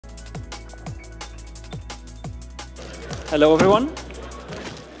Hello, everyone.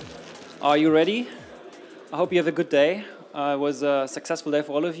 Are you ready? I hope you have a good day. It was a successful day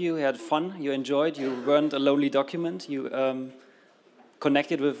for all of you. You had fun, you enjoyed, you weren't a lonely document. You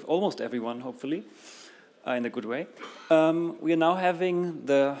connected with almost everyone, hopefully, in a good way. We are now having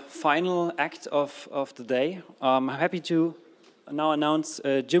the final act of the day. I'm happy to now announce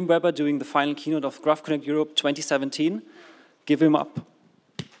Jim Weber doing the final keynote of GraphConnect Europe 2017. Give him up.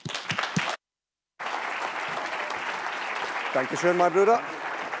 Dankeschön, my brother.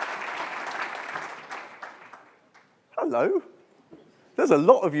 Hello. There's a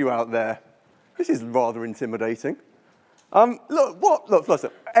lot of you out there. This is rather intimidating. Look,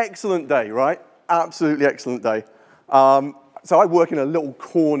 excellent day, right? Absolutely excellent day. So I work in a little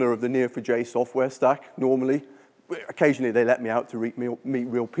corner of the Neo4j software stack, normally. Occasionally they let me out to meet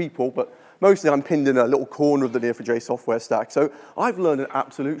real people, but mostly I'm pinned in a little corner of the Neo4j software stack. So I've learned an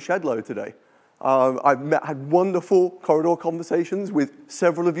absolute shed load today. I've had wonderful corridor conversations with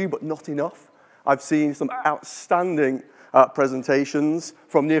several of you, but not enough. I've seen some outstanding presentations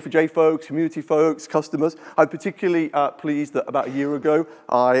from Neo4j folks, community folks, customers. I'm particularly pleased that about a year ago,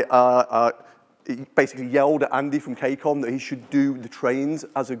 I basically yelled at Andy from KCON that he should do the trains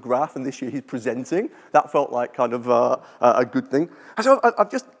as a graph, and this year he's presenting. That felt like kind of a good thing. And so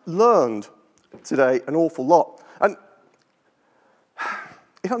I've just learned today an awful lot. And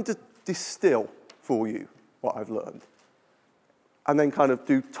if I'm to distill for you what I've learned, and then kind of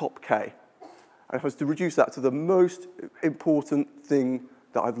do top K, and if I was to reduce that to the most important thing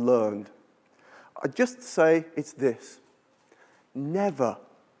that I've learned, I'd just say it's this. Never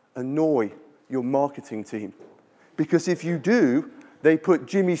annoy your marketing team. Because if you do, they put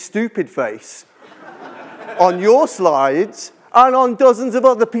Jimmy Stupid Face on your slides and on dozens of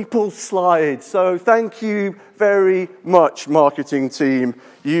other people's slides. So thank you very much, marketing team.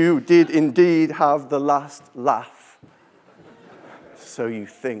 You did indeed have the last laugh. So you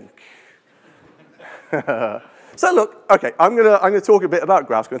think. So look, okay, I'm gonna talk a bit about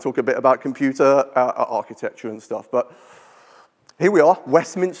graphs, I'm gonna talk a bit about computer architecture and stuff, but here we are,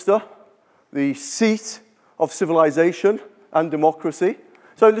 Westminster, the seat of civilization and democracy.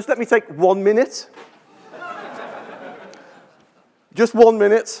 So just let me take 1 minute. Just 1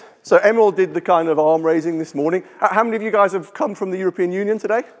 minute. So Emerald did the kind of arm raising this morning. How many of you guys have come from the European Union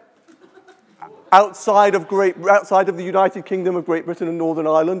today? Outside of the United Kingdom of Great Britain and Northern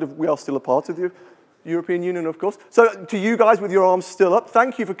Ireland, we are still a part of the European Union, of course. So to you guys with your arms still up,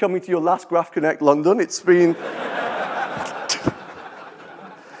 thank you for coming to your last GraphConnect London. It's been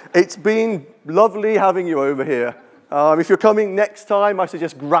it's been lovely having you over here. If you're coming next time, I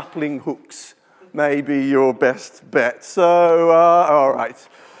suggest grappling hooks may be your best bet. So, all right.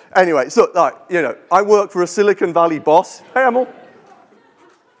 Anyway, so, you know, I work for a Silicon Valley boss. Hey, Emil.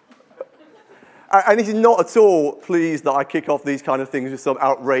 And he's not at all pleased that I kick off these kind of things with some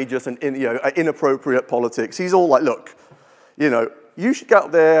outrageous and inappropriate politics. He's all like, look, you know, you should get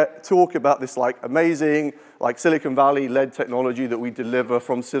out there, talk about this like amazing, like Silicon Valley-led technology that we deliver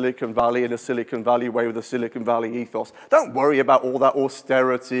from Silicon Valley in a Silicon Valley way with a Silicon Valley ethos. Don't worry about all that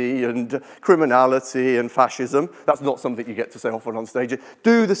austerity and criminality and fascism. That's not something you get to say often on stage.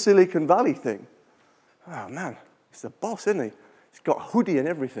 Do the Silicon Valley thing. Oh, man, he's the boss, isn't he? He's got a hoodie and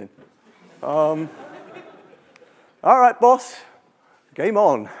everything. All right, boss, game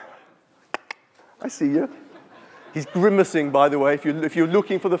on. I see you. He's grimacing, by the way. If you're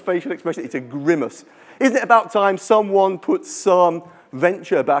looking for the facial expression, it's a grimace. Isn't it about time someone put some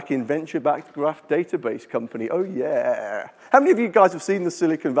venture back in venture-backed graph database company? Oh, yeah. How many of you guys have seen the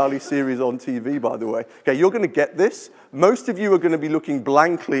Silicon Valley series on TV, by the way? Okay, you're going to get this. Most of you are going to be looking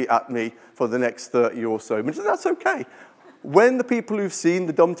blankly at me for the next 30 or so minutes, and that's okay. When the people who've seen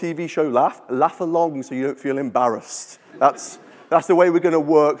the dumb TV show laugh along so you don't feel embarrassed. That's the way we're going to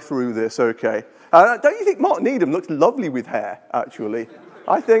work through this, okay? Don't you think Mark Needham looks lovely with hair, actually?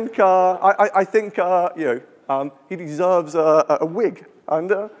 I think he deserves a wig. And,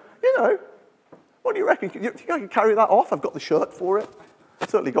 you know, what do you reckon? You think I can carry that off? I've got the shirt for it. I've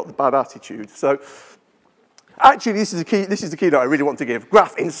certainly got the bad attitude. So, actually, this is the key that I really want to give.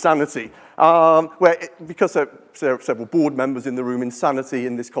 Graph insanity. Because there are several board members in the room, insanity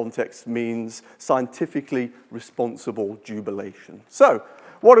in this context means scientifically responsible jubilation. So,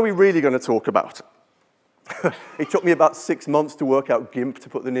 what are we really going to talk about? It took me about 6 months to work out GIMP to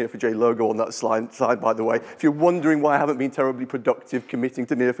put the Neo4j logo on that slide, by the way. If you're wondering why I haven't been terribly productive committing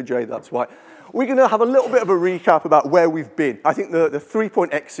to Neo4j, that's why. We're going to have a little bit of a recap about where we've been. I think the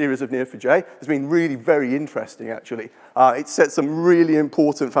 3.x series of Neo4j has been really very interesting, actually. It set some really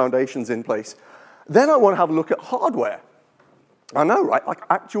important foundations in place. Then I want to have a look at hardware. I know, right? Like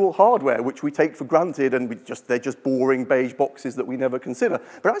actual hardware, which we take for granted, and they're just boring beige boxes that we never consider.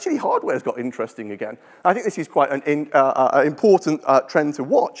 But actually, hardware's got interesting again. I think this is quite an important trend to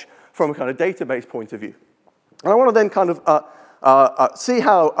watch from a kind of database point of view. And I want to then kind of see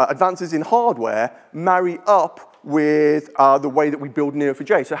how advances in hardware marry up with the way that we build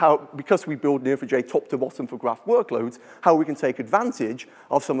Neo4j. So how, because we build Neo4j top to bottom for graph workloads, how we can take advantage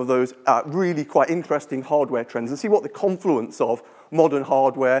of some of those really quite interesting hardware trends and see what the confluence of modern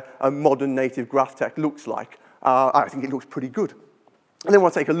hardware and modern native graph tech looks like. I think it looks pretty good. And then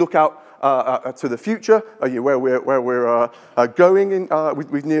we'll take a look out to the future, where we're going in,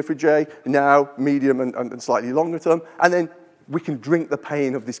 with Neo4j, now, medium, and slightly longer term. And then we can drink the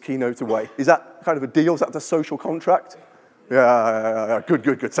pain of this keynote away. Is that kind of a deal? Is that the social contract? Yeah,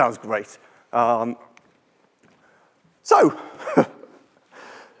 good. Sounds great. So,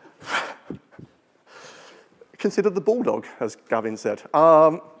 consider the bulldog, as Gavin said.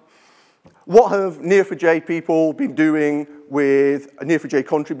 What have Neo4j people been doing with Neo4j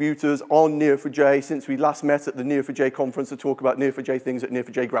contributors on Neo4j since we last met at the Neo4j conference to talk about Neo4j things at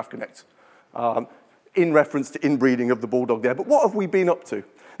Neo4j GraphConnect? In reference to inbreeding of the bulldog there. But what have we been up to?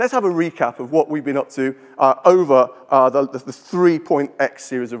 Let's have a recap of what we've been up to over the 3.x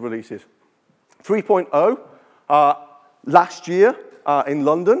series of releases. 3.0, last year in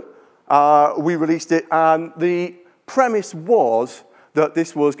London, we released it, and the premise was that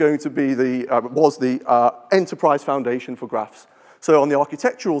this was going to be the enterprise foundation for graphs. So on the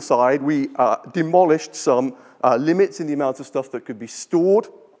architectural side, we demolished some limits in the amount of stuff that could be stored.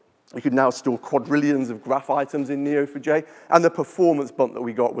 You could now store quadrillions of graph items in Neo4j, and the performance bump that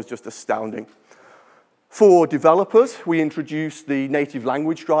we got was just astounding. For developers, we introduced the native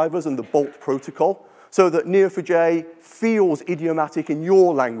language drivers and the Bolt protocol, so that Neo4j feels idiomatic in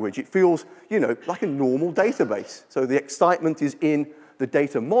your language. It feels, like a normal database. So the excitement is in the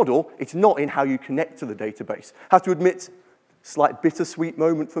data model. It's not in how you connect to the database. I have to admit, slight bittersweet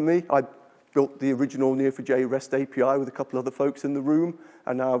moment for me. I built the original Neo4j REST API with a couple other folks in the room,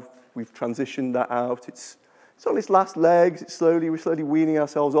 and now we've transitioned that out. It's on its last legs. We're slowly weaning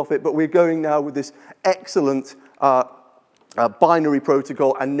ourselves off it, but we're going now with this excellent binary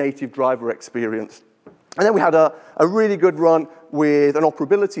protocol and native driver experience. And then we had a really good run with an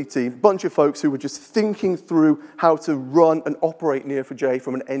operability team, a bunch of folks who were just thinking through how to run and operate Neo4j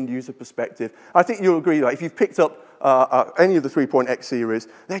from an end user perspective. I think you'll agree that if you've picked up any of the 3.x series,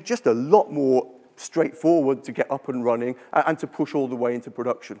 they're just a lot more straightforward to get up and running and to push all the way into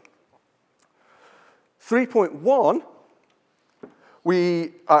production. 3.1,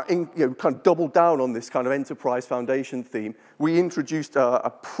 we kind of doubled down on this kind of enterprise foundation theme. We introduced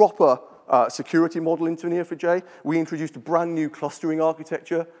a proper security model into Neo4j. We introduced a brand new clustering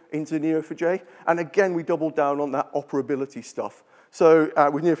architecture into Neo4j. And again, we doubled down on that operability stuff. So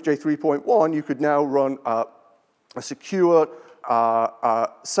with Neo4j 3.1, you could now run a secure,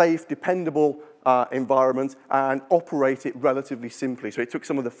 safe, dependable environment and operate it relatively simply. So it took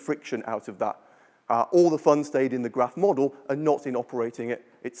some of the friction out of that. All the fun stayed in the graph model and not in operating it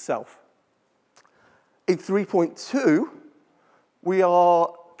itself. In 3.2, we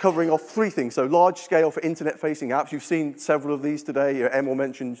are covering off three things. So large scale for internet-facing apps. You've seen several of these today. Emil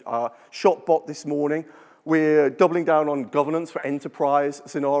mentioned ShopBot this morning. We're doubling down on governance for enterprise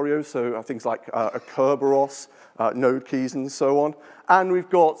scenarios, so things like Kerberos, node keys, and so on. And we've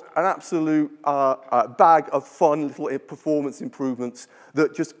got an absolute bag of fun little performance improvements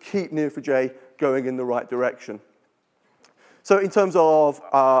that just keep Neo4j going in the right direction. So in terms of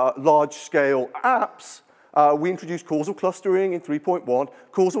large-scale apps, we introduced causal clustering in 3.1.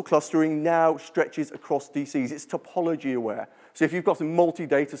 Causal clustering now stretches across DCs. It's topology aware. So if you've got a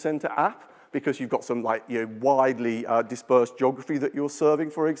multi-data center app, because you've got some widely dispersed geography that you're serving,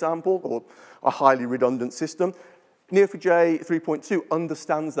 for example, or a highly redundant system, Neo4j 3.2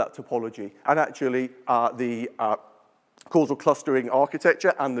 understands that topology. And actually, the causal clustering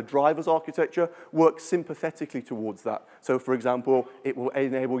architecture and the drivers architecture work sympathetically towards that. So, for example, it will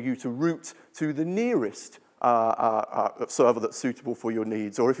enable you to route to the nearest server that's suitable for your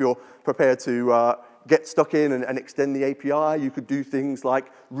needs. Or if you're prepared to get stuck in and extend the API, you could do things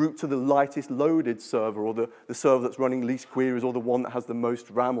like route to the lightest loaded server, or the server that's running least queries, or the one that has the most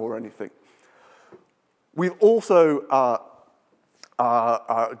RAM or anything. We've also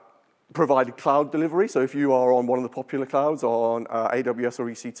provided cloud delivery. So if you are on one of the popular clouds on AWS or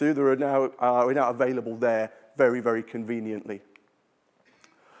EC2, we're now available there very, very conveniently.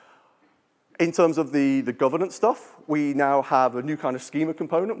 In terms of the governance stuff, we now have a new kind of schema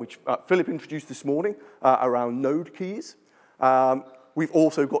component, which Philip introduced this morning, around node keys. we've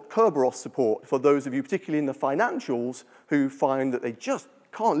also got Kerberos support for those of you, particularly in the financials, who find that they just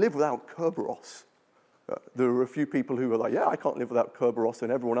can't live without Kerberos. There are a few people who are like, yeah, I can't live without Kerberos,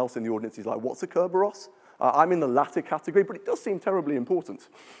 and everyone else in the audience is like, what's a Kerberos? I'm in the latter category, but it does seem terribly important.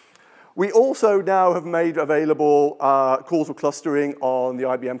 We also now have made available causal clustering on the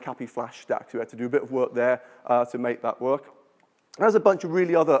IBM Capi flash stack, so we had to do a bit of work there to make that work. There's a bunch of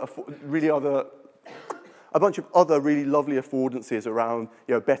really other really lovely affordances around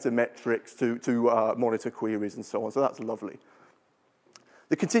better metrics to monitor queries and so on, so that's lovely.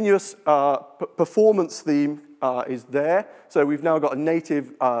 The continuous performance theme is there, so we've now got a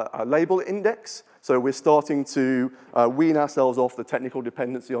native label index. So we're starting to wean ourselves off the technical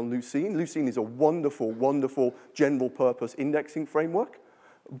dependency on Lucene. Lucene is a wonderful, wonderful general-purpose indexing framework.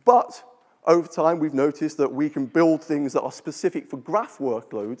 But over time, we've noticed that we can build things that are specific for graph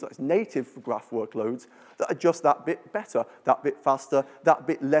workloads, that's native for graph workloads, that are just that bit better, that bit faster, that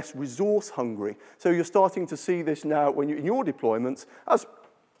bit less resource-hungry. So you're starting to see this now when in your deployments as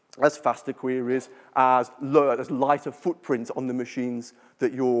faster queries, as lighter footprints on the machines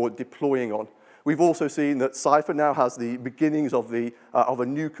that you're deploying on. We've also seen that Cypher now has the beginnings of a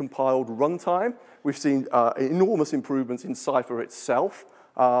new compiled runtime. We've seen enormous improvements in Cypher itself.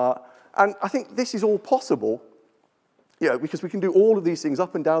 And I think this is all possible because we can do all of these things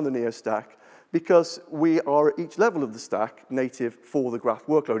up and down the Neo stack because we are at each level of the stack native for the graph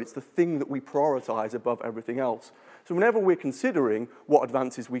workload. It's the thing that we prioritize above everything else. So whenever we're considering what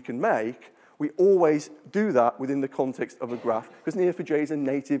advances we can make, we always do that within the context of a graph, because Neo4j is a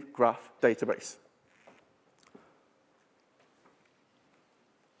native graph database.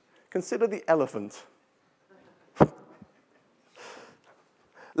 Consider the elephant.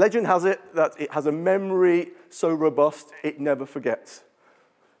 Legend has it that it has a memory so robust it never forgets.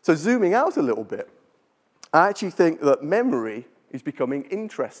 So zooming out a little bit, I actually think that memory is becoming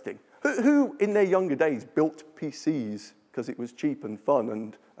interesting. Who in their younger days built PCs because it was cheap and fun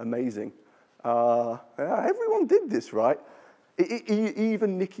and amazing? Everyone did this, right?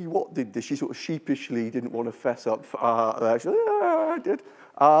 Even Nikki Watt did this. She sort of sheepishly didn't want to fess up. Actually, yeah, I did.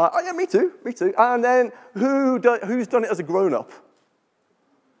 Yeah, me too. And then who's done it as a grown-up?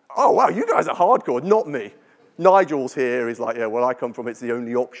 Oh, wow, you guys are hardcore, not me. Nigel's here. He's like, yeah, where I come from, it's the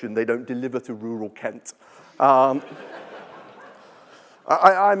only option. They don't deliver to rural Kent.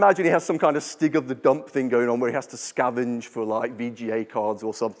 I imagine he has some kind of Stig of the Dump thing going on where he has to scavenge for like VGA cards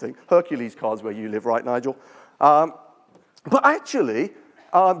or something. Hercules cards where you live, right, Nigel? But actually,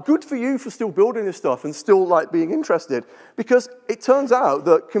 good for you for still building this stuff and still like being interested, because it turns out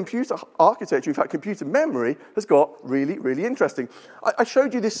that computer architecture, in fact, computer memory, has got really, really interesting. I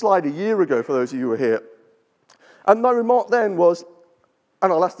showed you this slide a year ago for those of you who were here. And my remark then was,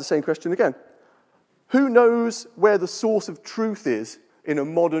 and I'll ask the same question again, who knows where the source of truth is in a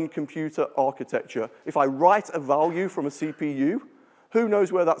modern computer architecture? If I write a value from a CPU, who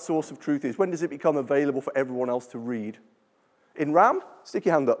knows where that source of truth is? When does it become available for everyone else to read? In RAM? Stick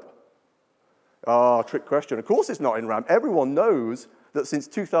your hand up. Trick question. Of course it's not in RAM. Everyone knows that since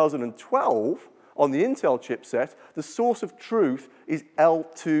 2012, on the Intel chipset, the source of truth is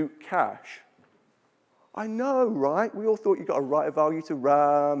L2 cache. I know, right? We all thought you got to write a value to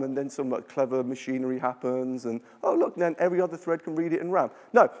RAM, and then some clever machinery happens, and oh, look, then every other thread can read it in RAM.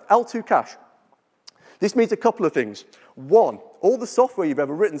 No, L2 cache. This means a couple of things. One, all the software you've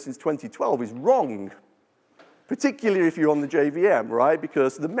ever written since 2012 is wrong, particularly if you're on the JVM, right?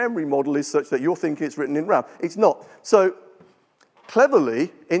 Because the memory model is such that you're thinking it's written in RAM. It's not. So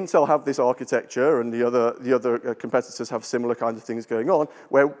cleverly, Intel have this architecture, and the other competitors have similar kinds of things going on,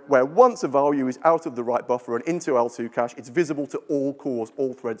 where once a value is out of the right buffer and into L2 cache, it's visible to all cores,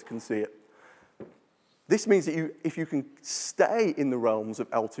 all threads can see it. This means that if you can stay in the realms of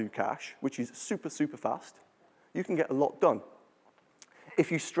L2 cache, which is super, super fast, you can get a lot done.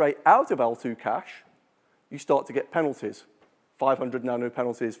 If you stray out of L2 cache, you start to get penalties. 500 nano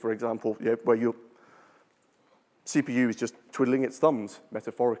penalties, for example, where your CPU is just twiddling its thumbs,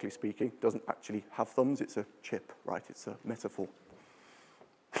 metaphorically speaking. It doesn't actually have thumbs, it's a chip, right? It's a metaphor.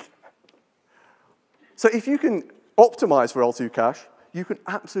 So if you can optimize for L2 cache, you can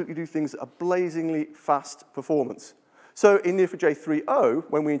absolutely do things that are blazingly fast performance. So in Neo4j 3.0,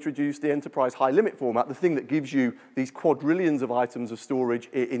 when we introduced the enterprise high limit format, the thing that gives you these quadrillions of items of storage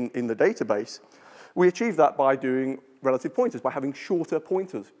in the database, we achieved that by doing relative pointers, by having shorter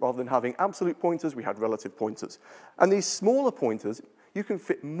pointers. Rather than having absolute pointers, we had relative pointers. And these smaller pointers, you can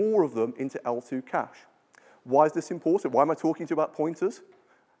fit more of them into L2 cache. Why is this important? Why am I talking to you about pointers?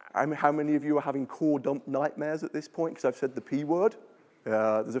 How many of you are having core dump nightmares at this point? Because I've said the P word.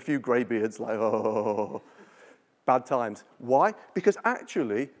 There's a few graybeards like, oh. Bad times. Why? Because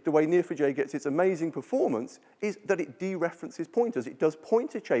actually, the way Neo4j gets its amazing performance is that it dereferences pointers. It does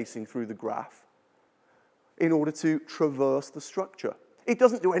pointer chasing through the graph in order to traverse the structure. It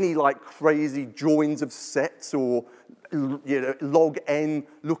doesn't do any like crazy joins of sets or log n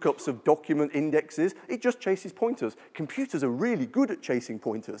lookups of document indexes. It just chases pointers. Computers are really good at chasing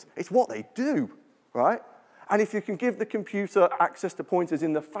pointers. It's what they do, right? And if you can give the computer access to pointers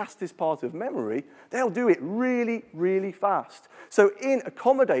in the fastest part of memory, they'll do it really, really fast. So in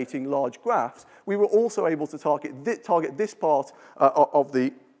accommodating large graphs, we were also able to target this part of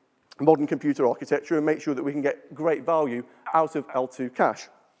the modern computer architecture and make sure that we can get great value out of L2 cache.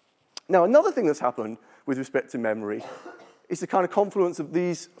 Now, another thing that's happened with respect to memory is the kind of confluence of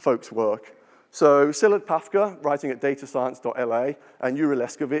these folks' work. So Szilard Pafka, writing at datascience.la, and Yuri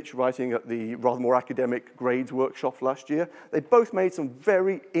Leskovich, writing at the rather more academic grades workshop last year, they both made some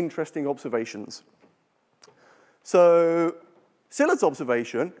very interesting observations. So Szilard's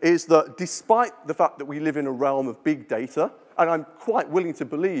observation is that despite the fact that we live in a realm of big data, and I'm quite willing to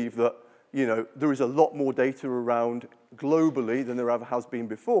believe that there is a lot more data around globally than there ever has been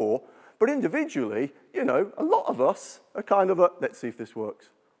before, but individually, a lot of us are kind of let's see if this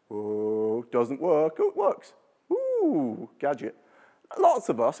works. Oh, doesn't work. Oh, it works. Ooh, gadget. Lots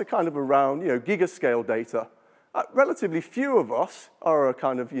of us are kind of around, gigascale data. Relatively few of us are a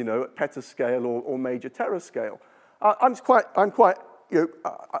kind of, at petascale or major terascale. I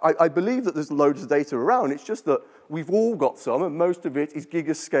believe that there's loads of data around. It's just that we've all got some, and most of it is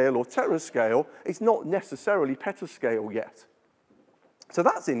gigascale or terascale. It's not necessarily petascale yet. So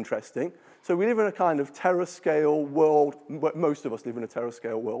that's interesting. So we live in a kind of terascale world. Most of us live in a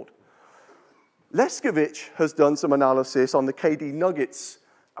terascale world. Leskovich has done some analysis on the KD Nuggets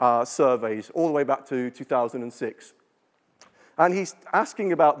surveys all the way back to 2006. And he's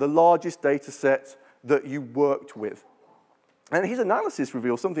asking about the largest data set that you worked with. And his analysis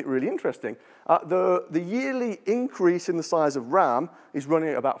reveals something really interesting. The yearly increase in the size of RAM is running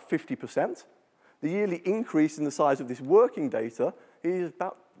at about 50%. The yearly increase in the size of this working data is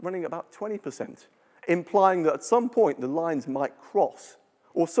running about 20%, implying that at some point the lines might cross,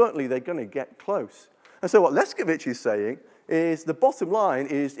 or certainly they're going to get close. And so what Leskovich is saying is the bottom line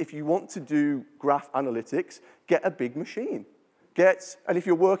is if you want to do graph analytics, get a big machine. And if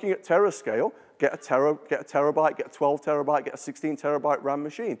you're working at terascale, get a terabyte, get a 12 terabyte, get a 16 terabyte RAM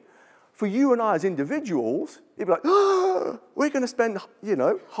machine. For you and I as individuals, you'd be like, oh, we're going to spend,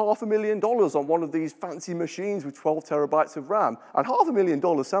 $500,000 on one of these fancy machines with 12 terabytes of RAM. And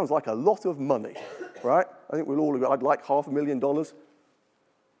 $500,000 sounds like a lot of money, right? I think we'll all agree, I'd like $500,000. Is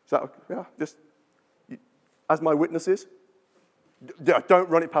that, yeah, just as my witnesses? Don't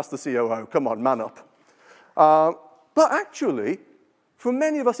run it past the COO. Come on, man up. But actually, for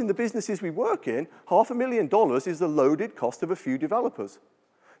many of us in the businesses we work in, $500,000 is the loaded cost of a few developers.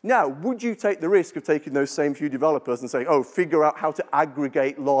 Now, would you take the risk of taking those same few developers and saying, oh, figure out how to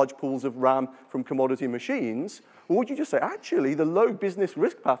aggregate large pools of RAM from commodity machines? Or would you just say, actually, the low business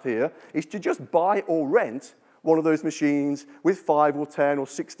risk path here is to just buy or rent one of those machines with 5 or 10 or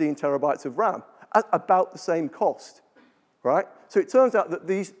 16 terabytes of RAM at about the same cost, right? So it turns out that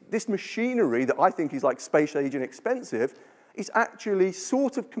this machinery that I think is like space age and expensive is actually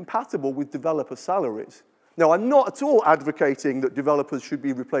sort of compatible with developer salaries. Now, I'm not at all advocating that developers should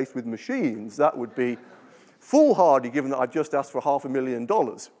be replaced with machines. That would be foolhardy, given that I've just asked for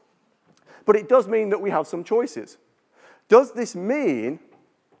 $500,000. But it does mean that we have some choices. Does this mean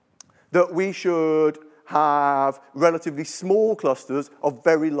that we should have relatively small clusters of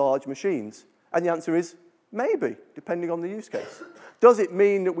very large machines? And the answer is maybe, depending on the use case. Does it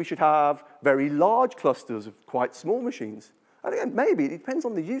mean that we should have very large clusters of quite small machines? And again, maybe, it depends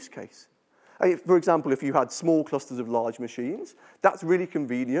on the use case. For example, if you had small clusters of large machines, that's really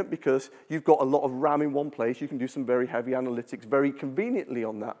convenient because you've got a lot of RAM in one place. You can do some very heavy analytics very conveniently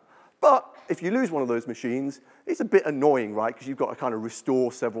on that. But if you lose one of those machines, it's a bit annoying, right? Because you've got to kind of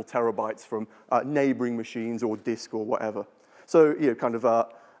restore several terabytes from neighboring machines or disk or whatever. So,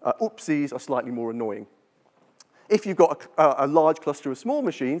 oopsies are slightly more annoying. If you've got a large cluster of small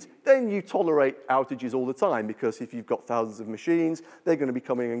machines, then you tolerate outages all the time, because if you've got thousands of machines, they're going to be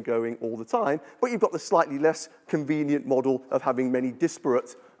coming and going all the time. But you've got the slightly less convenient model of having many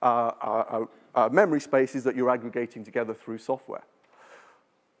disparate memory spaces that you're aggregating together through software.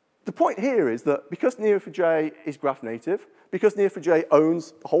 The point here is that because Neo4j is graph native, because Neo4j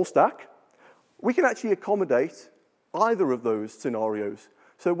owns the whole stack, we can actually accommodate either of those scenarios.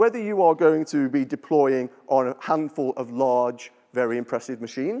 So whether you are going to be deploying on a handful of large, very impressive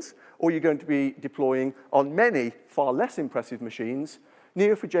machines, or you're going to be deploying on many far less impressive machines,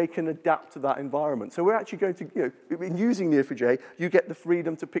 Neo4j can adapt to that environment. So we're actually going to, in using Neo4j, you get the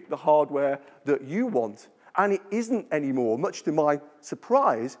freedom to pick the hardware that you want. And it isn't anymore, much to my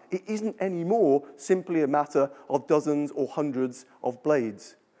surprise, it isn't anymore simply a matter of dozens or hundreds of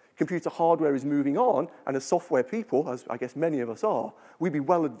blades. Computer hardware is moving on, and as software people, as I guess many of us are, we'd be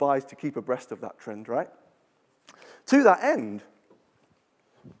well advised to keep abreast of that trend, right? To that end,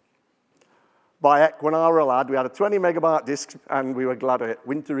 when I were a lad, we had a 20 megabyte disk, and we were glad of it.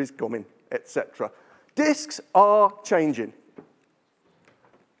 Winter is coming, etc. Disks are changing.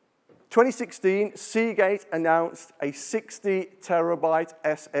 2016, Seagate announced a 60 terabyte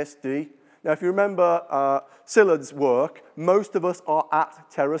SSD. Now, if you remember Szilad's work, most of us are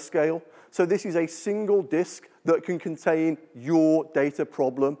at terascale. So this is a single disk that can contain your data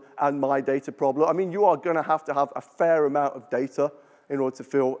problem and my data problem. I mean, you are going to have a fair amount of data in order to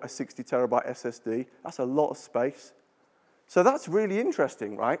fill a 60 terabyte SSD. That's a lot of space. So that's really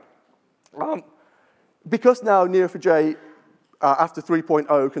interesting, right? Because now Neo4j, after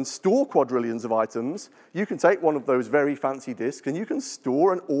 3.0, can store quadrillions of items, you can take one of those very fancy disks and you can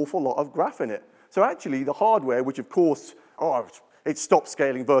store an awful lot of graph in it. So actually, the hardware, which of course, it stopped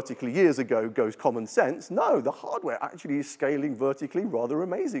scaling vertically years ago, goes common sense. No, the hardware actually is scaling vertically rather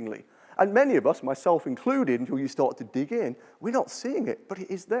amazingly. And many of us, myself included, until you start to dig in, we're not seeing it, but it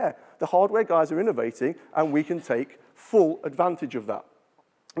is there. The hardware guys are innovating, and we can take full advantage of that.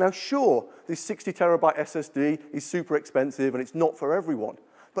 Now, sure, this 60 terabyte SSD is super expensive, and it's not for everyone.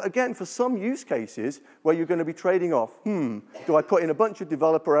 But again, for some use cases where you're going to be trading off, do I put in a bunch of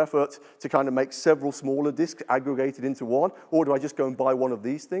developer effort to kind of make several smaller disks aggregated into one, or do I just go and buy one of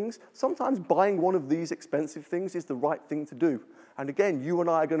these things? Sometimes buying one of these expensive things is the right thing to do. And again, you and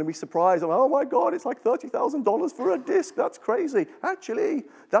I are going to be surprised. Oh my God, it's like $30,000 for a disk. That's crazy. Actually,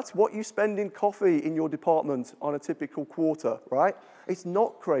 that's what you spend in coffee in your department on a typical quarter, right? It's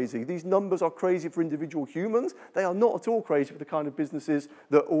not crazy. These numbers are crazy for individual humans. They are not at all crazy for the kind of businesses,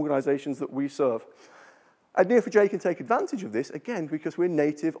 the organizations that we serve. And Neo4j can take advantage of this, again, because we're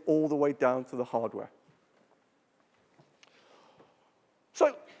native all the way down to the hardware.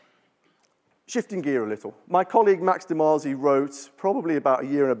 So, shifting gear a little. My colleague Max DeMasi wrote, probably about a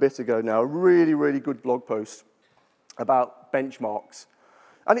year and a bit ago now, a really, really good blog post about benchmarks.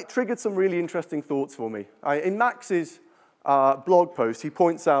 And it triggered some really interesting thoughts for me. In Max's blog post, he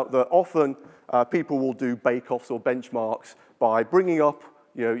points out that often people will do bake-offs or benchmarks by bringing up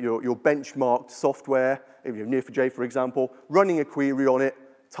your benchmarked software, Neo4j, for example, running a query on it,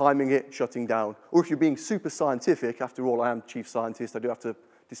 timing it, shutting down. Or if you're being super scientific, after all, I am chief scientist, I do have to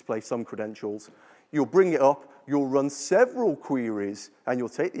display some credentials. You'll bring it up, you'll run several queries, and you'll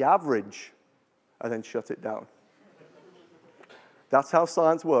take the average and then shut it down. That's how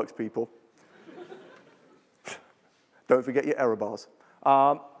science works, people. Don't forget your error bars.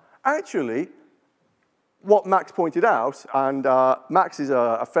 Actually, what Max pointed out, and Max is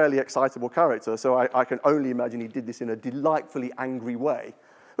a fairly excitable character, so I can only imagine he did this in a delightfully angry way,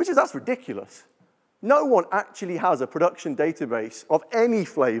 that's ridiculous. No one actually has a production database of any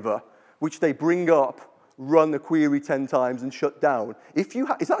flavor which they bring up, run the query 10 times, and shut down. Is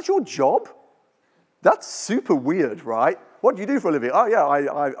that your job? That's super weird, right? What do you do for a living? Oh, yeah,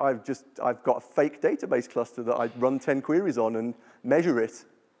 I've got a fake database cluster that I run 10 queries on and measure it.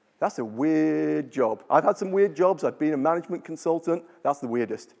 That's a weird job. I've had some weird jobs. I've been a management consultant. That's the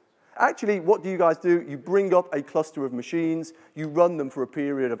weirdest. Actually, what do you guys do? You bring up a cluster of machines, you run them for a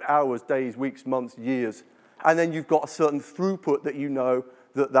period of hours, days, weeks, months, years, and then you've got a certain throughput that you know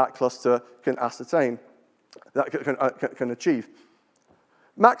that cluster can ascertain, that can achieve.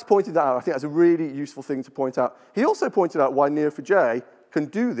 Max pointed that out. I think that's a really useful thing to point out. He also pointed out why Neo4j can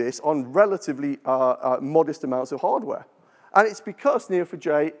do this on relatively modest amounts of hardware. And it's because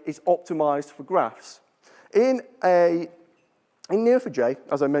Neo4j is optimized for graphs. In Neo4j,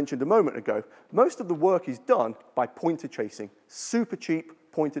 as I mentioned a moment ago, most of the work is done by pointer chasing, super cheap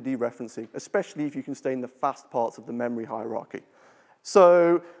pointer dereferencing, especially if you can stay in the fast parts of the memory hierarchy.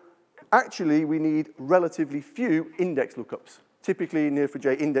 So actually, we need relatively few index lookups. Typically,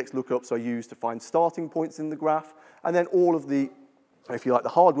 Neo4j index lookups are used to find starting points in the graph, and then all of the, if you like, the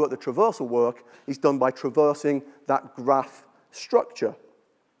hard work, the traversal work, is done by traversing that graph structure.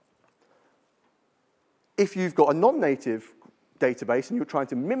 If you've got a non-native database and you're trying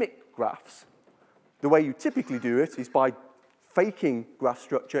to mimic graphs, the way you typically do it is by faking graph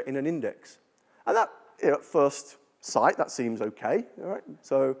structure in an index. And that, at first sight, that seems okay. All right?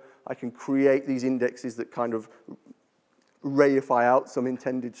 So I can create these indexes that kind of reify out some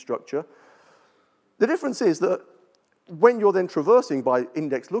intended structure. The difference is that when you're then traversing by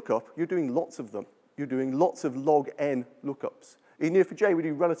index lookup, you're doing lots of them. You're doing lots of log n lookups. In Neo4j, we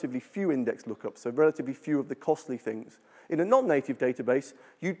do relatively few index lookups, so relatively few of the costly things. In a non-native database,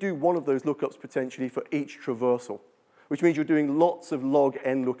 you do one of those lookups potentially for each traversal, which means you're doing lots of log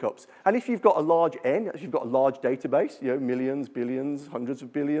n lookups. And if you've got a large n, if you've got a large database, millions, billions, hundreds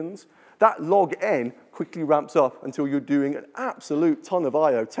of billions, that log n quickly ramps up until you're doing an absolute ton of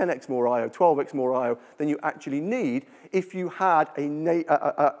I/O, 10x more I/O, 12x more I/O than you actually need if you had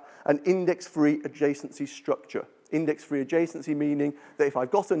an index-free adjacency structure. Index-free adjacency meaning that if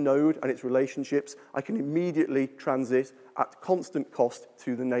I've got a node and its relationships, I can immediately transit at constant cost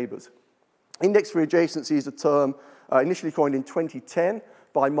to the neighbors. Index-free adjacency is a term initially coined in 2010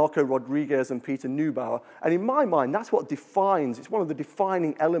 by Marco Rodriguez and Peter Neubauer. And in my mind, that's what defines, it's one of the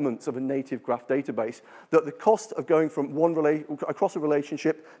defining elements of a native graph database, that the cost of going from across a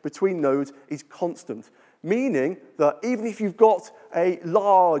relationship between nodes is constant. Meaning that even if you've got a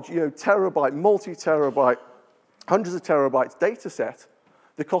large, terabyte, multi-terabyte, hundreds of terabytes data set,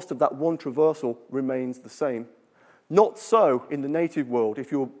 the cost of that one traversal remains the same. Not so in the native world.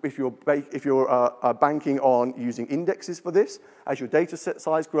 If you're banking on using indexes for this, as your data set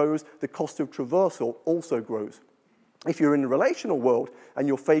size grows, the cost of traversal also grows. If you're in the relational world and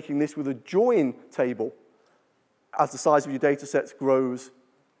you're faking this with a join table, as the size of your data sets grows,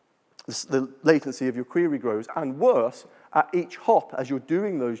 the latency of your query grows. And worse, at each hop, as you're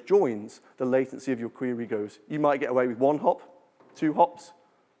doing those joins, the latency of your query goes. You might get away with 1 hop, 2 hops,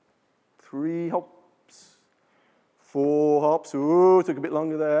 3 hops, 4 hops. Ooh, took a bit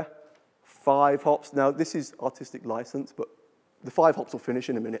longer there. 5 hops. Now, this is artistic license, but the 5 hops will finish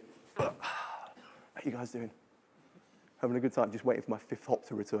in a minute. How you guys doing? Having a good time? Just waiting for my 5th hop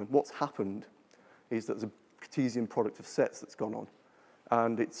to return. What's happened is that there's a Cartesian product of sets that's gone on.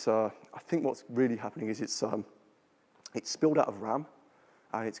 And it's, I think what's really happening is it's spilled out of RAM,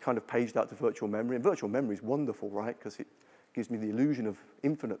 and it's kind of paged out to virtual memory. And virtual memory is wonderful, right? Because it gives me the illusion of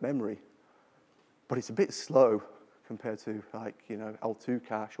infinite memory. But it's a bit slow compared to, like, L2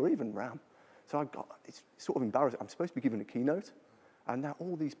 cache or even RAM. So it's sort of embarrassing. I'm supposed to be giving a keynote, and now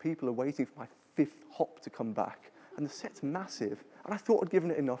all these people are waiting for my 5th hop to come back. And the set's massive. And I thought I'd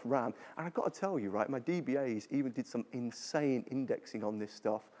given it enough RAM. And I've got to tell you, right, my DBAs even did some insane indexing on this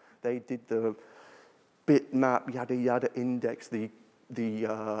stuff. They did the bitmap, yada, yada index,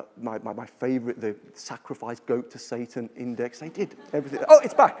 my favorite, the sacrifice goat to Satan index. They did everything. Oh,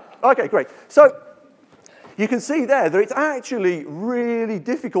 it's back. Okay, great. So you can see there that it's actually really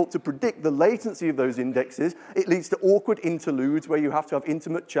difficult to predict the latency of those indexes. It leads to awkward interludes where you have to have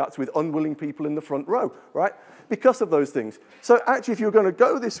intimate chats with unwilling people in the front row, right? Because of those things. So actually, if you're going to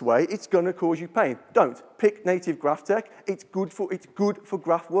go this way, it's going to cause you pain. Don't. Pick native graph tech. It's good for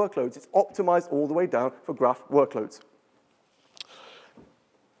graph workloads. It's optimized all the way down for graph workloads.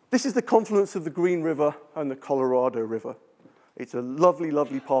 This is the confluence of the Green River and the Colorado River. It's a lovely,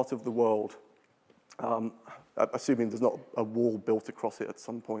 lovely part of the world. Assuming there's not a wall built across it at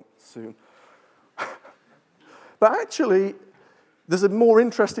some point soon. But actually, there's a more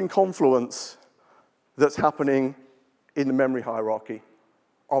interesting confluence that's happening in the memory hierarchy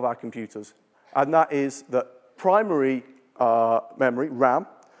of our computers. And that is that primary memory, RAM,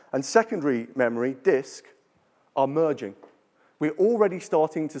 and secondary memory, disk, are merging. We're already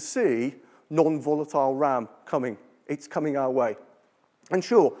starting to see non-volatile RAM coming. It's coming our way. And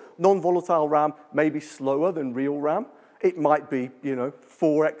sure, non-volatile RAM may be slower than real RAM. It might be,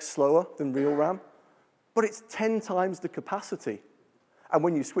 4x slower than real RAM. But it's 10 times the capacity. And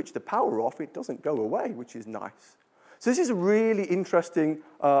when you switch the power off, it doesn't go away, which is nice. So this is a really interesting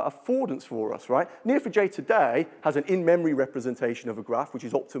affordance for us, right? Neo4j today has an in-memory representation of a graph, which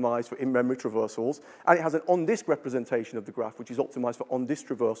is optimized for in-memory traversals, and it has an on-disk representation of the graph, which is optimized for on-disk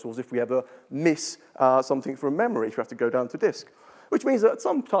traversals if we ever miss something from memory, if we have to go down to disk. Which means that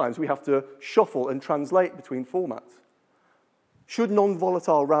sometimes we have to shuffle and translate between formats. Should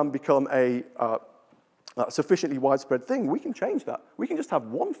non-volatile RAM become a sufficiently widespread thing, we can change that. We can just have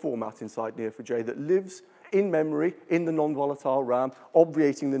one format inside Neo4j that lives in memory, in the non-volatile RAM,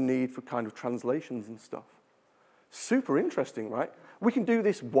 obviating the need for kind of translations and stuff. Super interesting, right? We can do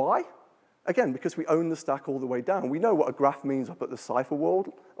this. Why? Again, because we own the stack all the way down. We know what a graph means up at the cipher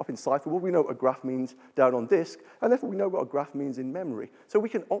world, up in cipher world. We know what a graph means down on disk, and therefore we know what a graph means in memory. So we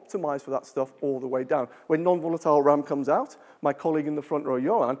can optimize for that stuff all the way down. When non-volatile RAM comes out, my colleague in the front row,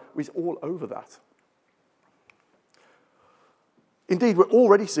 Johan, is all over that. Indeed, we're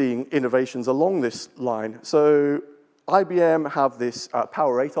already seeing innovations along this line. So IBM have this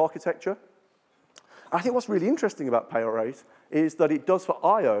Power 8 architecture. I think what's really interesting about Power 8 is that it does for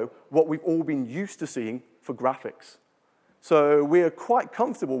I/O what we've all been used to seeing for graphics. So we're quite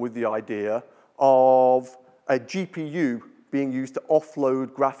comfortable with the idea of a GPU being used to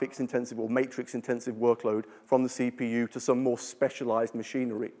offload graphics-intensive or matrix-intensive workload from the CPU to some more specialized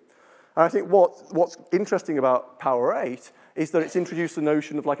machinery. And I think what's interesting about Power 8 is that it's introduced the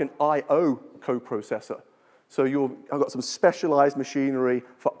notion of like an I/O coprocessor. So I've got some specialized machinery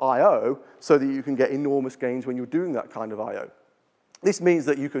for I/O so that you can get enormous gains when you're doing that kind of I/O. This means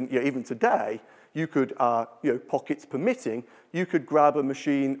that you can, even today, you could, pockets permitting, you could grab a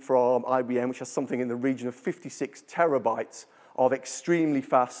machine from IBM which has something in the region of 56 terabytes of extremely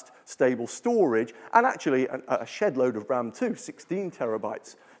fast, stable storage, and actually a shed load of RAM too, 16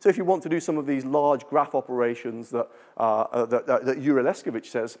 terabytes. So if you want to do some of these large graph operations that Yuri Leskovich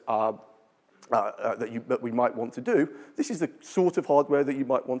says that we might want to do, this is the sort of hardware that you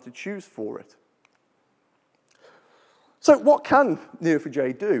might want to choose for it. So what can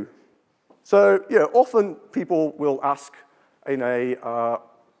Neo4j do? So often people will ask for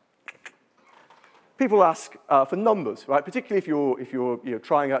numbers, right? Particularly if you're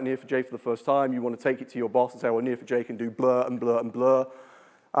trying out Neo4j for the first time, you want to take it to your boss and say, well, Neo4j can do blur and blur and blur.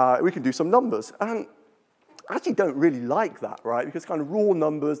 We can do some numbers. And I actually don't really like that, right? Because kind of raw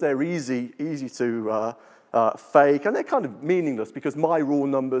numbers, they're easy to fake, and they're kind of meaningless because my raw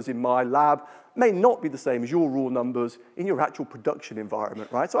numbers in my lab may not be the same as your raw numbers in your actual production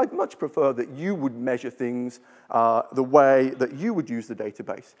environment, right? So I'd much prefer that you would measure things the way that you would use the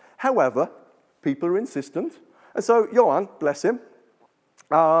database. However, people are insistent, and so Johan, bless him,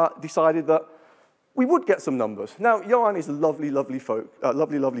 decided that we would get some numbers. Now, Johan is a lovely, lovely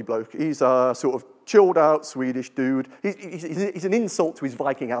bloke. He's a sort of chilled out Swedish dude. He's an insult to his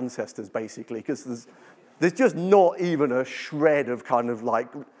Viking ancestors, basically, because there's just not even a shred of kind of like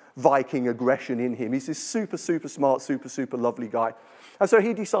Viking aggression in him. He's this super, super smart, super, super lovely guy. And so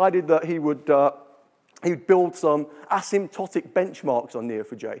he decided that he would he'd build some asymptotic benchmarks on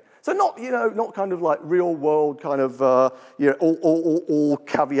Neo4j. So not kind of like real world kind of, all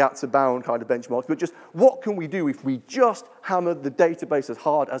caveats abound kind of benchmarks, but just what can we do if we just hammered the database as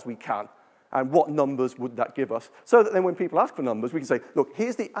hard as we can? And what numbers would that give us? So that then when people ask for numbers, we can say, look,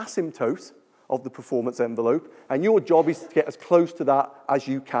 here's the asymptote of the performance envelope, and your job is to get as close to that as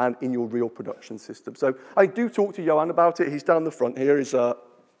you can in your real production system. So I do talk to Johan about it. He's down the front here.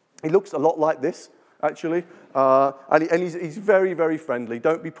 He looks a lot like this, actually, and he's very, very friendly.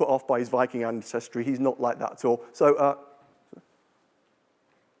 Don't be put off by his Viking ancestry. He's not like that at all. So,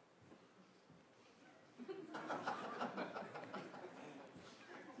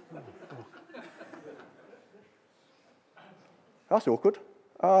 that's awkward.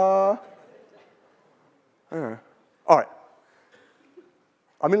 All right.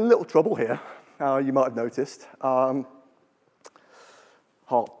 I'm in a little trouble here, you might have noticed. Heart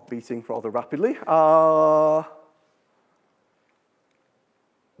beating rather rapidly.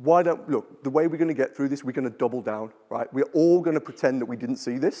 Look, the way we're going to get through this, we're going to double down, right? We're all going to pretend that we didn't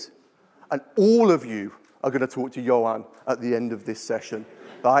see this, and all of you are going to talk to Johan at the end of this session,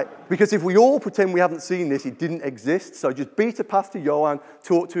 right? Because if we all pretend we haven't seen this, it didn't exist, so just beat a path to Johan,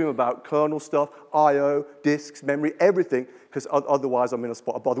 talk to him about kernel stuff, I/O, disks, memory, everything, because otherwise I'm in a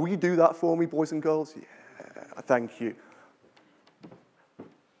spot of bother. Will you do that for me, boys and girls? Yeah, thank you.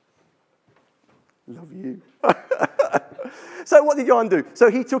 Love you. So what did Johan do?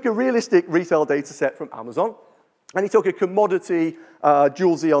 So he took a realistic retail data set from Amazon, and he took a commodity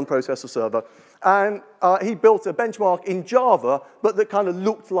dual Xeon processor server, and he built a benchmark in Java, but that kind of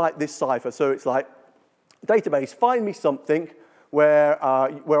looked like this cipher. So it's like, database, find me something where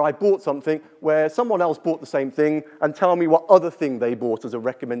I bought something, where someone else bought the same thing, and tell me what other thing they bought as a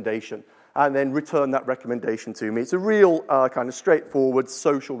recommendation, and then return that recommendation to me. It's a real kind of straightforward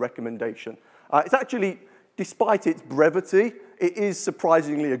social recommendation. It's actually, despite its brevity, it is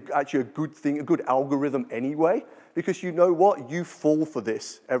surprisingly actually a good thing, a good algorithm anyway, because you know what? You fall for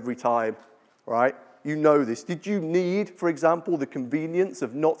this every time, right? You know this. Did you need, for example, the convenience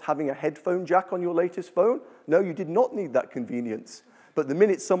of not having a headphone jack on your latest phone? No, you did not need that convenience. But the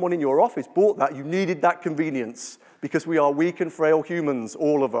minute someone in your office bought that, you needed that convenience, because we are weak and frail humans,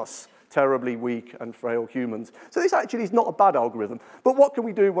 all of us. Terribly weak and frail humans. So this actually is not a bad algorithm. But what can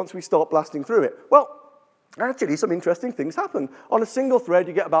we do once we start blasting through it? Well, actually, some interesting things happen. On a single thread,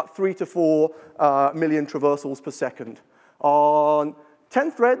 you get about 3 to 4 million traversals per second. On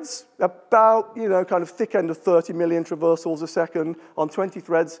 10 threads, about, kind of thick end of 30 million traversals a second. On 20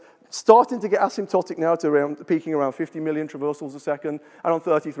 threads, starting to get asymptotic now to peaking around 50 million traversals a second. And on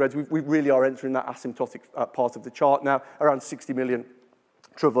 30 threads, we really are entering that asymptotic part of the chart now, around 60 million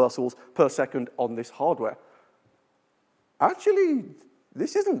traversals per second on this hardware. Actually,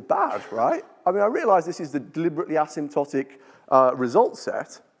 this isn't bad, right? I mean, I realize this is the deliberately asymptotic result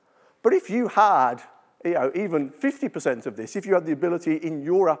set, but if you had even 50% of this, if you had the ability in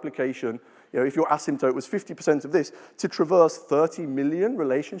your application, if your asymptote was 50% of this, to traverse 30 million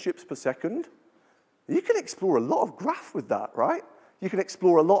relationships per second, you can explore a lot of graph with that, right? You can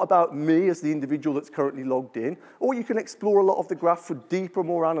explore a lot about me as the individual that's currently logged in, or you can explore a lot of the graph for deeper,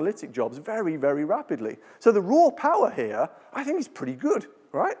 more analytic jobs very, very rapidly. So the raw power here, I think, is pretty good,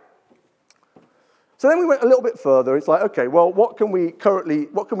 right? So then we went a little bit further. It's like, okay, well, what can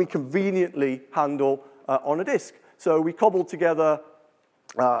we conveniently handle on a disk? So we cobbled together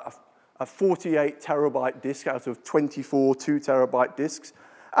a 48 terabyte disk out of 24 2 terabyte disks.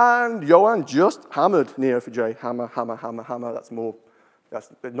 And Johan just hammered Neo4j. Hammer, hammer, hammer, hammer.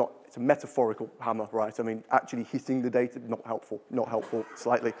 It's a metaphorical hammer, right? I mean, actually hitting the data, not helpful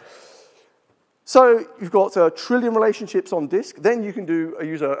slightly. So you've got a trillion relationships on disk. Then you can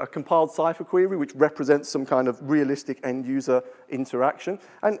use a compiled Cypher query, which represents some kind of realistic end-user interaction.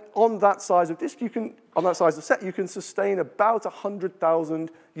 And on that size of disk, on that size of set, you can sustain about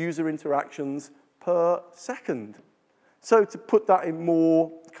 100,000 user interactions per second. So to put that in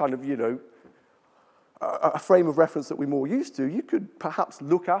more kind of, a frame of reference that we're more used to, you could perhaps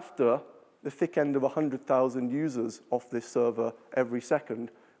look after the thick end of 100,000 users off this server every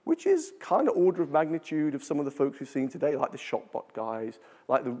second, which is kind of order of magnitude of some of the folks we've seen today, like the Shopbot guys,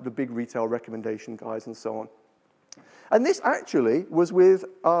 like the big retail recommendation guys, and so on. And this actually was with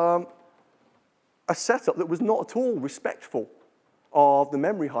a setup that was not at all respectful of the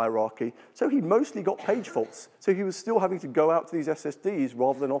memory hierarchy. So he mostly got page faults. So he was still having to go out to these SSDs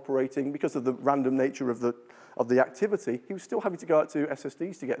rather than operating, because of the random nature of the activity, he was still having to go out to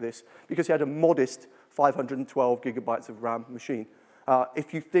SSDs to get this, because he had a modest 512 gigabytes of RAM machine.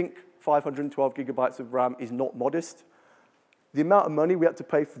 If you think 512 gigabytes of RAM is not modest, the amount of money we had to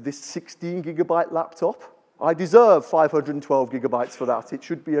pay for this 16 gigabyte laptop, I deserve 512 gigabytes for that. It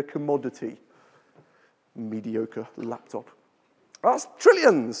should be a commodity. Mediocre laptop. That's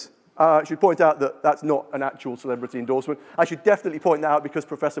trillions. I should point out that that's not an actual celebrity endorsement. I should definitely point that out because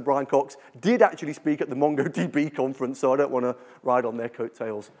Professor Brian Cox did actually speak at the MongoDB conference, so I don't want to ride on their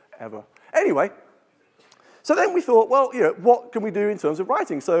coattails ever. Anyway, so then we thought, well, what can we do in terms of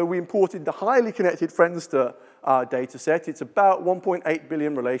writing? So we imported the highly connected Friendster data set. It's about 1.8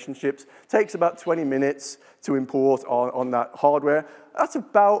 billion relationships. Takes about 20 minutes to import on that hardware. That's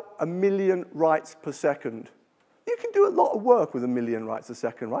about 1 million writes per second. You can do a lot of work with 1 million writes a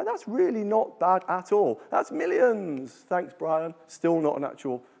second, right? That's really not bad at all. That's millions. Thanks, Brian. Still not an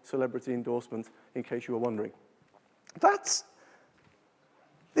actual celebrity endorsement, in case you were wondering.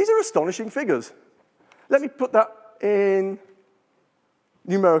 These are astonishing figures. Let me put that in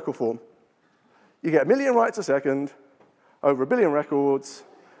numerical form. You get 1 million writes a second, over 1 billion records,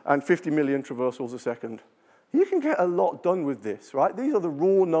 and 50 million traversals a second. You can get a lot done with this, right? These are the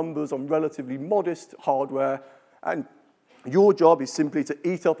raw numbers on relatively modest hardware, and your job is simply to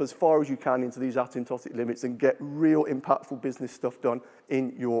eat up as far as you can into these asymptotic limits and get real impactful business stuff done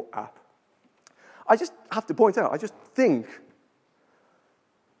in your app. I just have to point out, I just think,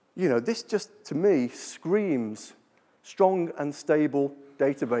 this just, to me, screams strong and stable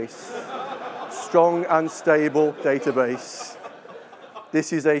database. Strong and stable database.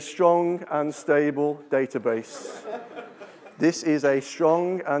 This is a strong and stable database. This is a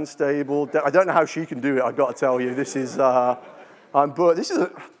strong and stable. I don't know how she can do it, I've got to tell you. This is, but this is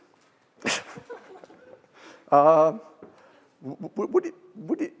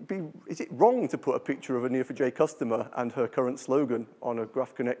is it wrong to put a picture of a Neo4j customer and her current slogan on a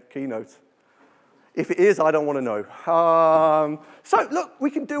GraphConnect keynote? If it is, I don't want to know. So look,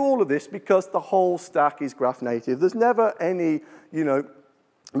 we can do all of this because the whole stack is graph native. There's never any,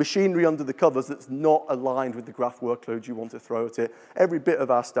 machinery under the covers that's not aligned with the graph workloads you want to throw at it. Every bit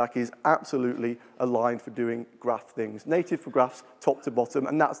of our stack is absolutely aligned for doing graph things. Native for graphs, top to bottom,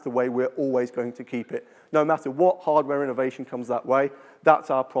 and that's the way we're always going to keep it. No matter what hardware innovation comes that way, that's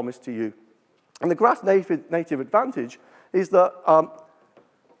our promise to you. And the graph native advantage is that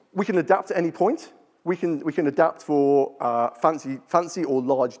we can adapt at any point. We can adapt for fancy or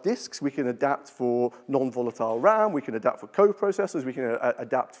large disks. We can adapt for non-volatile RAM. We can adapt for co-processors. We can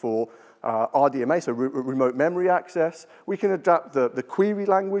adapt for RDMA, so remote memory access. We can adapt the query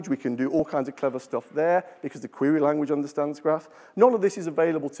language. We can do all kinds of clever stuff there because the query language understands graph. None of this is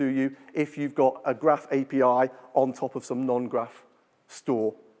available to you if you've got a graph API on top of some non-graph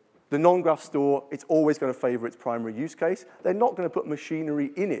store. The non-graph store, it's always going to favor its primary use case. They're not going to put machinery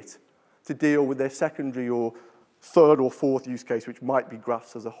in it to deal with their secondary or third or fourth use case, which might be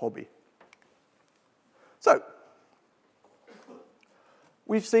graphs as a hobby. So,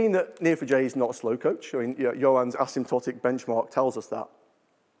 we've seen that Neo4j is not a slow coach. I mean, Johan's asymptotic benchmark tells us that.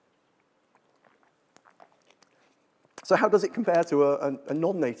 So how does it compare to a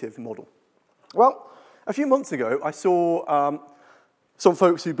non-native model? Well, a few months ago, I saw some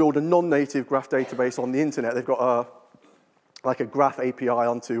folks who build a non-native graph database on the internet. They've got like a graph API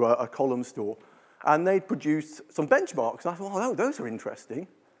onto a column store. And they produced some benchmarks. And I thought, oh, those are interesting.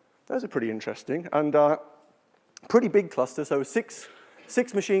 Those are pretty interesting. And pretty big cluster, so a six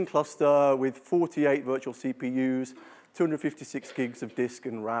machine cluster with 48 virtual CPUs, 256 gigs of disk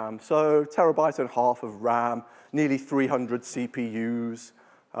and RAM. So terabyte and a half of RAM, nearly 300 CPUs,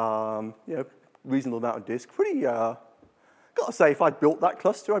 reasonable amount of disk. Pretty, gotta say, if I'd built that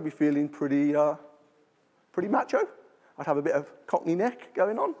cluster, I'd be feeling pretty macho. I'd have a bit of Cockney neck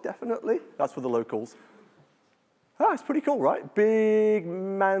going on, definitely. That's for the locals. Ah, it's pretty cool, right? Big,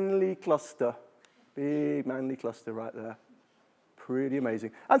 manly cluster. Big, manly cluster right there. Pretty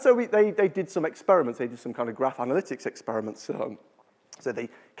amazing. And so they did some experiments. They did some kind of graph analytics experiments. So they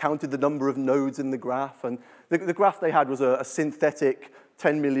counted the number of nodes in the graph. And the graph they had was a synthetic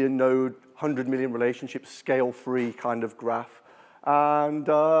 10 million node, 100 million relationship, scale-free kind of graph. And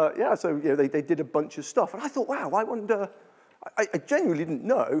yeah, so they did a bunch of stuff. And I thought, wow, I wonder, I genuinely didn't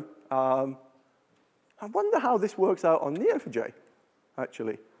know. I wonder how this works out on Neo4j,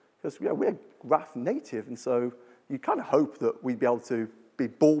 actually. Because we're graph native, and so you kind of hope that we'd be able to be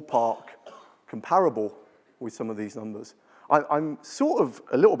ballpark comparable with some of these numbers. I'm sort of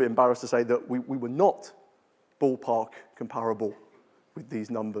a little bit embarrassed to say that we were not ballpark comparable with these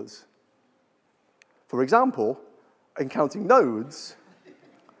numbers. For example, in counting nodes,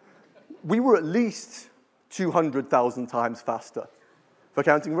 we were at least 200,000 times faster. For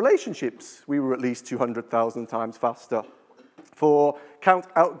counting relationships, we were at least 200,000 times faster. For count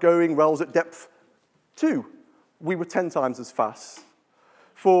outgoing rels at depth 2, we were 10 times as fast.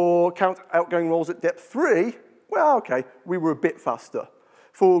 For count outgoing rels at depth 3, well, okay, we were a bit faster.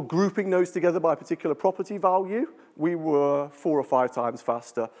 For grouping nodes together by a particular property value, we were 4 or 5 times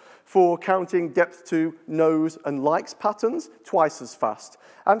faster. For counting depth 2 nodes and likes patterns, twice as fast.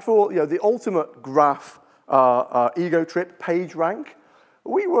 And for the ultimate graph ego trip page rank,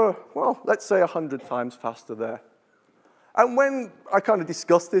 we were, well, let's say 100 times faster there. And when I kind of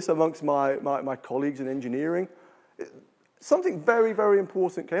discussed this amongst my colleagues in engineering, something very, very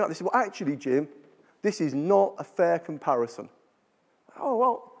important came out. They said, well, actually, Jim, this is not a fair comparison. Oh,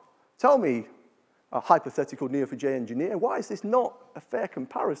 well, tell me, a hypothetical Neo4j engineer, why is this not a fair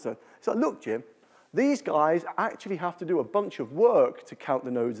comparison? So look, Jim, these guys actually have to do a bunch of work to count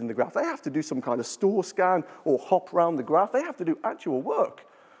the nodes in the graph. They have to do some kind of store scan or hop around the graph. They have to do actual work.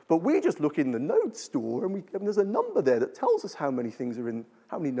 But we just look in the node store, and there's a number there that tells us how many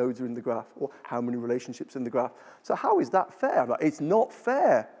nodes are in the graph, or how many relationships in the graph. So how is that fair? Like, it's not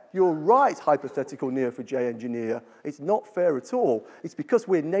fair. You're right, hypothetical Neo4j engineer. It's not fair at all. It's because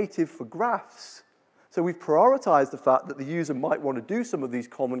we're native for graphs. So we've prioritized the fact that the user might want to do some of these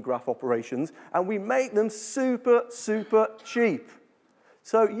common graph operations, and we make them super, super cheap.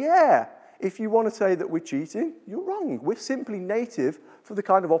 So yeah, if you want to say that we're cheating, you're wrong. We're simply native for the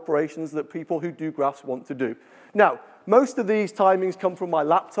kind of operations that people who do graphs want to do. Now, most of these timings come from my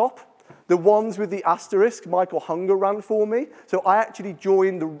laptop. The ones with the asterisk, Michael Hunger ran for me. So I actually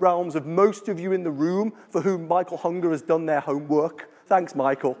joined the realms of most of you in the room for whom Michael Hunger has done their homework. Thanks,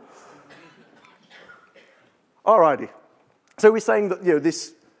 Michael. Alrighty. So we're saying that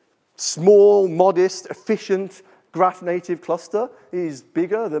this small, modest, efficient graph-native cluster is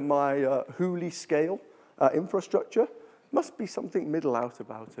bigger than my Hooli scale infrastructure. Must be something middle out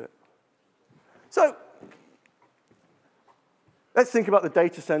about it. So let's think about the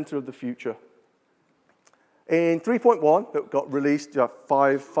data center of the future. In 3.1, that got released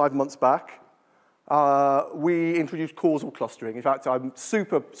five months back, we introduced causal clustering. In fact, I'm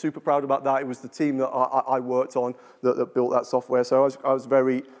super, super proud about that. It was the team that I worked on that built that software. So I was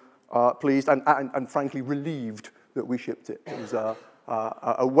very pleased and frankly relieved that we shipped it. It was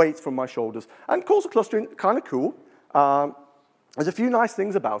a weight from my shoulders. And causal clustering, kind of cool. There's a few nice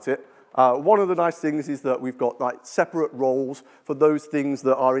things about it. One of the nice things is that we've got separate roles for those things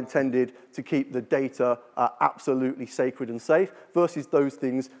that are intended to keep the data absolutely sacred and safe versus those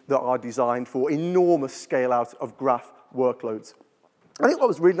things that are designed for enormous scale out of graph workloads. I think what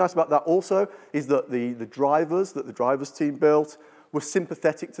was really nice about that also is that the drivers that the drivers team built were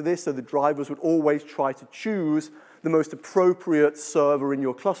sympathetic to this, so the drivers would always try to choose the most appropriate server in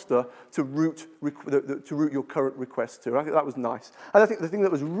your cluster to route your current request to. I think that was nice. And I think the thing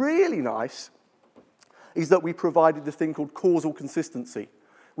that was really nice is that we provided this thing called causal consistency,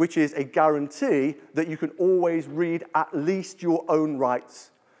 which is a guarantee that you can always read at least your own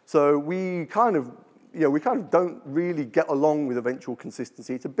writes. So we kind of we kind of don't really get along with eventual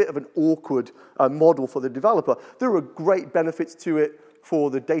consistency. It's a bit of an awkward model for the developer. There are great benefits to it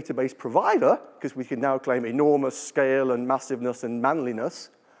for the database provider, because we can now claim enormous scale and massiveness and manliness.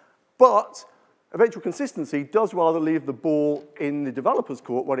 But eventual consistency does rather leave the ball in the developer's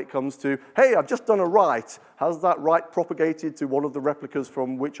court when it comes to, hey, I've just done a write. Has that write propagated to one of the replicas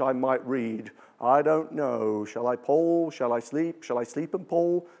from which I might read? I don't know. Shall I poll? Shall I sleep? Shall I sleep and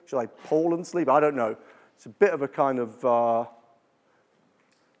poll? Shall I poll and sleep? I don't know. It's a bit of a kind of,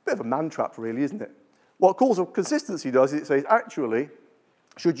 bit of a man trap, really, isn't it? What calls of consistency does is it says, actually,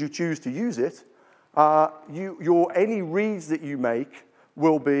 should you choose to use it, any reads that you make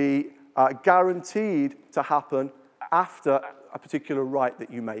will be guaranteed to happen after a particular write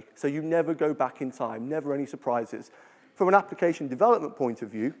that you make. So you never go back in time, never any surprises. From an application development point of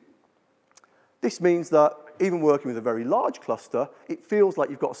view, this means that even working with a very large cluster, it feels like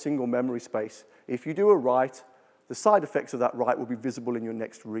you've got a single memory space. If you do a write, the side effects of that write will be visible in your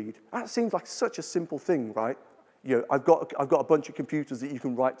next read. That seems like such a simple thing, right? I've got a bunch of computers that you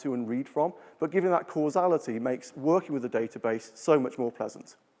can write to and read from, but giving that causality makes working with a database so much more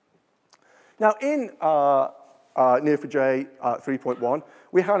pleasant. Now, in Neo4j 3.1,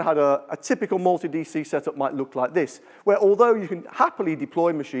 we had a typical multi-DC setup might look like this, where although you can happily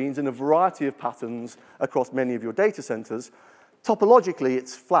deploy machines in a variety of patterns across many of your data centers, topologically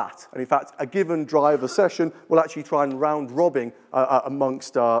it's flat. And in fact, a given driver session will actually try and round robin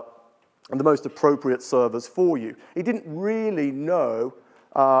amongst the most appropriate servers for you. It didn't really know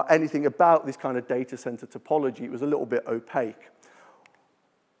anything about this kind of data center topology. It was a little bit opaque.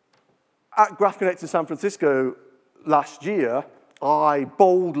 At GraphConnect in San Francisco last year, I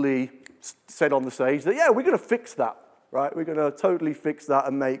boldly said on the stage that, yeah, we're going to fix that, right? We're going to totally fix that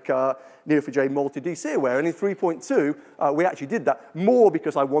and make Neo4j multi-DC aware. And in 3.2, we actually did that, more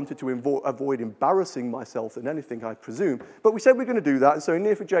because I wanted to avoid embarrassing myself than anything, I presume. But we said we're going to do that, and so in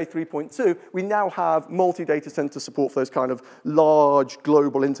Neo4j 3.2, we now have multi-data center support for those kind of large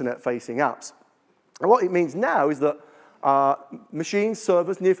global internet-facing apps. And what it means now is that machines,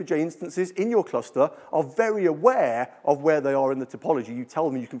 servers, Neo4j instances in your cluster are very aware of where they are in the topology. You tell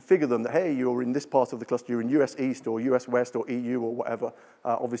them, you configure them that, hey, you're in this part of the cluster, you're in US East or US West or EU or whatever.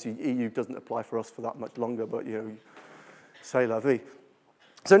 Obviously, EU doesn't apply for us for that much longer, but c'est la vie.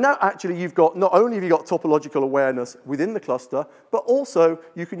 So now actually you've got, not only have you got topological awareness within the cluster, but also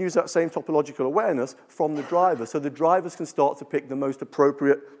you can use that same topological awareness from the drivers. So the drivers can start to pick the most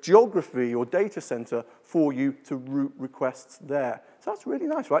appropriate geography or data center for you to route requests there. So that's really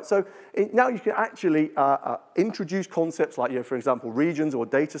nice, right? So now you can actually introduce concepts like, for example, regions or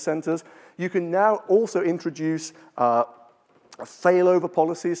data centers. You can now also introduce a failover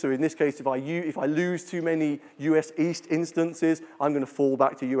policy. So in this case, if I lose too many US East instances, I'm going to fall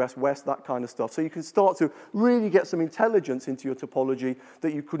back to US West, that kind of stuff. So you can start to really get some intelligence into your topology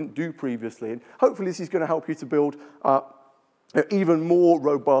that you couldn't do previously. And hopefully this is going to help you to build even more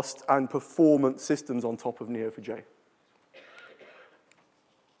robust and performant systems on top of Neo4j.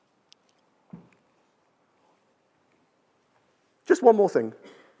 Just one more thing.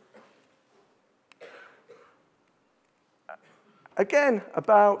 Again,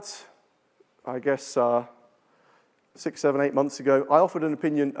 about, I guess, 6, 7, 8 months ago, I offered an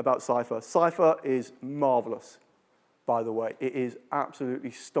opinion about Cypher. Cypher is marvelous, by the way. It is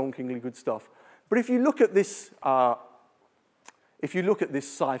absolutely stonkingly good stuff. But if you look at this,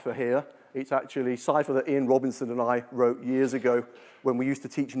 Cypher here, it's actually Cypher that Ian Robinson and I wrote years ago when we used to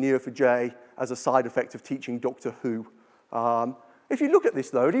teach Neo4j as a side effect of teaching Doctor Who. If you look at this,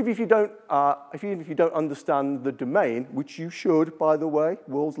 though, even if you don't understand the domain, which you should, by the way,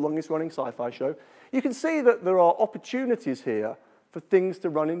 world's longest-running sci-fi show, you can see that there are opportunities here for things to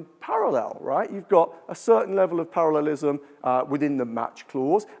run in parallel, right? You've got a certain level of parallelism within the match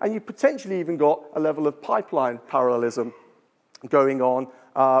clause, and you've potentially even got a level of pipeline parallelism going on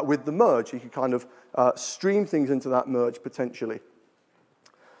with the merge. You can kind of stream things into that merge potentially.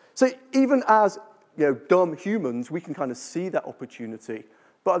 So even as dumb humans, we can kind of see that opportunity.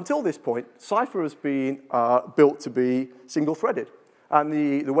 But until this point, Cypher has been built to be single-threaded. And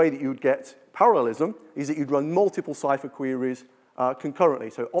the way that you would get parallelism is that you'd run multiple Cypher queries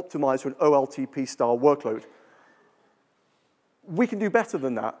concurrently, so optimized for an OLTP-style workload. We can do better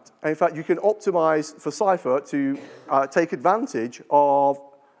than that. And in fact, you can optimize for Cypher to take advantage of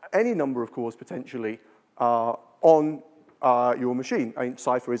any number of cores, potentially, on your machine. I mean,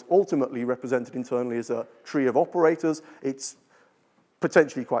 Cypher is ultimately represented internally as a tree of operators. It's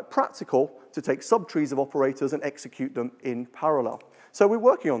potentially quite practical to take subtrees of operators and execute them in parallel. So we're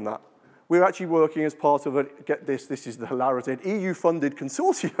working on that. we're actually working as part of get this is the hilarity, an EU-funded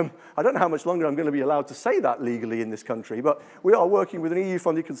consortium. I don't know how much longer I'm going to be allowed to say that legally in this country, but we are working with an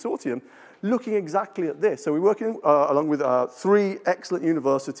EU-funded consortium looking exactly at this. So we're working along with 3 excellent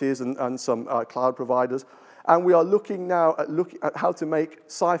universities and some cloud providers, and we are looking now at how to make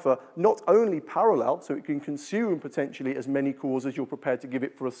Cypher not only parallel, so it can consume potentially as many cores as you're prepared to give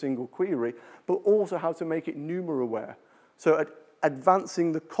it for a single query, but also how to make it numer-aware. So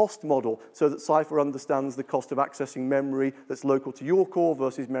advancing the cost model so that Cypher understands the cost of accessing memory that's local to your core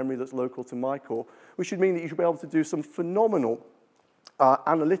versus memory that's local to my core, which should mean that you should be able to do some phenomenal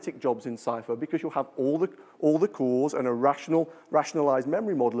analytic jobs in Cypher because you'll have all the cores and a rationalized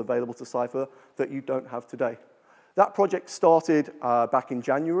memory model available to Cypher that you don't have today. That project started back in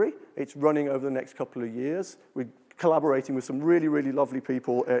January. It's running over the next couple of years. We're collaborating with some really, really lovely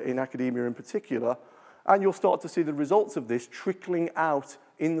people in academia in particular, and you'll start to see the results of this trickling out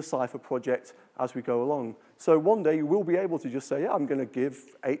in the Cypher project as we go along. So one day you will be able to just say, yeah, I'm going to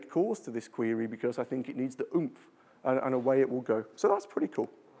give 8 cores to this query because I think it needs the oomph. And away it will go. So that's pretty cool.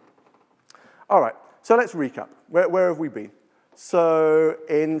 All right, so let's recap. Where have we been? So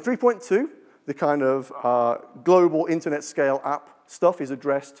in 3.2, the kind of global internet scale app stuff is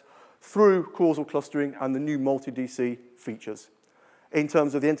addressed through causal clustering and the new multi-DC features. In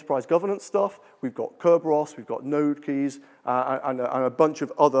terms of the enterprise governance stuff, we've got Kerberos, we've got node keys, and a bunch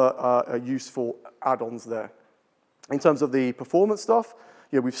of other useful add-ons there. In terms of the performance stuff,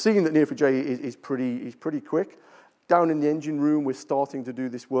 yeah, we've seen that Neo4j is pretty quick. Down in the engine room, we're starting to do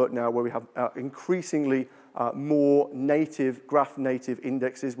this work now where we have increasingly more native, graph-native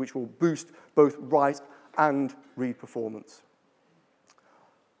indexes, which will boost both write and read performance.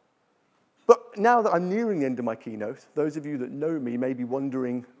 But now that I'm nearing the end of my keynote, those of you that know me may be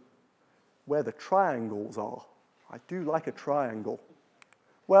wondering where the triangles are. I do like a triangle.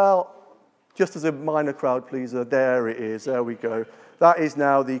 Well, just as a minor crowd pleaser, there it is, there we go. That is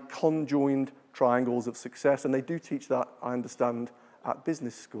now the conjoined triangles of success, and they do teach that, I understand, at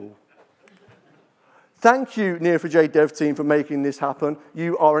business school. Thank you, Neo4j dev team, for making this happen.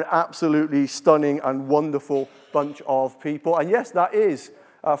 You are an absolutely stunning and wonderful bunch of people. And yes, that is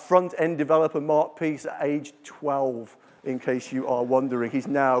front-end developer Mark Peace at age 12, in case you are wondering. He's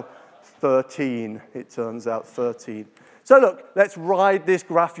now 13, it turns out, 13. So look, let's ride this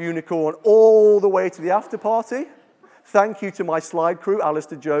graph unicorn all the way to the after party. Thank you to my slide crew,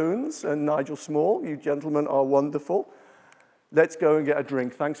 Alistair Jones and Nigel Small. You gentlemen are wonderful. Let's go and get a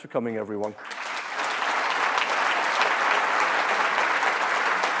drink. Thanks for coming, everyone.